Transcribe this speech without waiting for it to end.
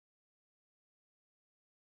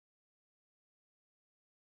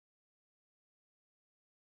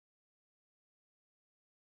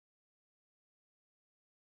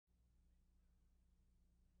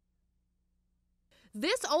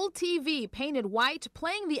This old TV, painted white,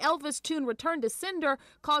 playing the Elvis tune Return to Cinder,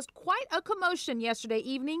 caused quite a commotion yesterday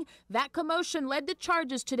evening. That commotion led to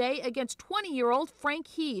charges today against 20-year-old Frank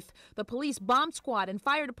Heath. The police bomb squad and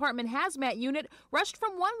fire department hazmat unit rushed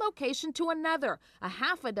from one location to another. A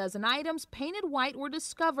half a dozen items painted white were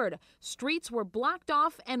discovered. Streets were blocked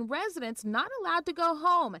off and residents not allowed to go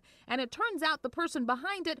home. And it turns out the person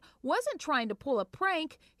behind it wasn't trying to pull a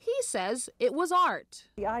prank. He says it was art.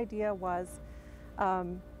 The idea was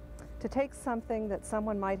to take something that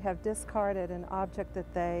someone might have discarded, an object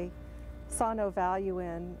that they saw no value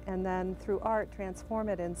in, and then through art transform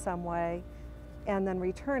it in some way and then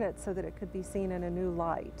return it so that it could be seen in a new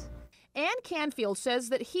light. Ann Canfield says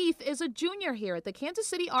that Heath is a junior here at the Kansas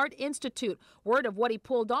City Art Institute. Word of what he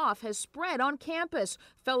pulled off has spread on campus.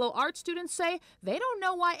 Fellow art students say they don't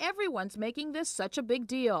know why everyone's making this such a big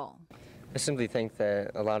deal. I simply think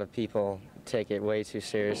that a lot of people take it way too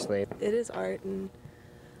seriously. It is art, and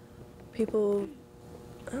people,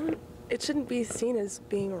 it shouldn't be seen as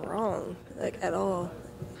being wrong, like, at all.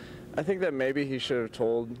 I think that maybe he should have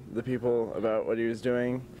told the people about what he was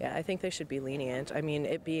doing. Yeah, I think they should be lenient. I mean,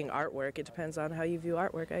 it being artwork, it depends on how you view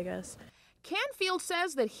artwork, I guess. Canfield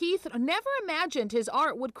says that Heath never imagined his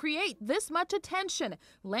art would create this much attention,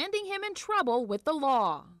 landing him in trouble with the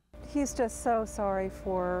law. He's just so sorry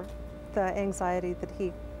for the anxiety that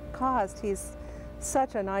he caused. He's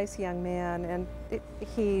such a nice young man, and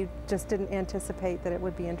he just didn't anticipate that it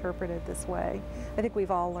would be interpreted this way. I think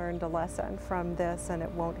we've all learned a lesson from this, and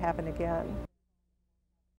it won't happen again.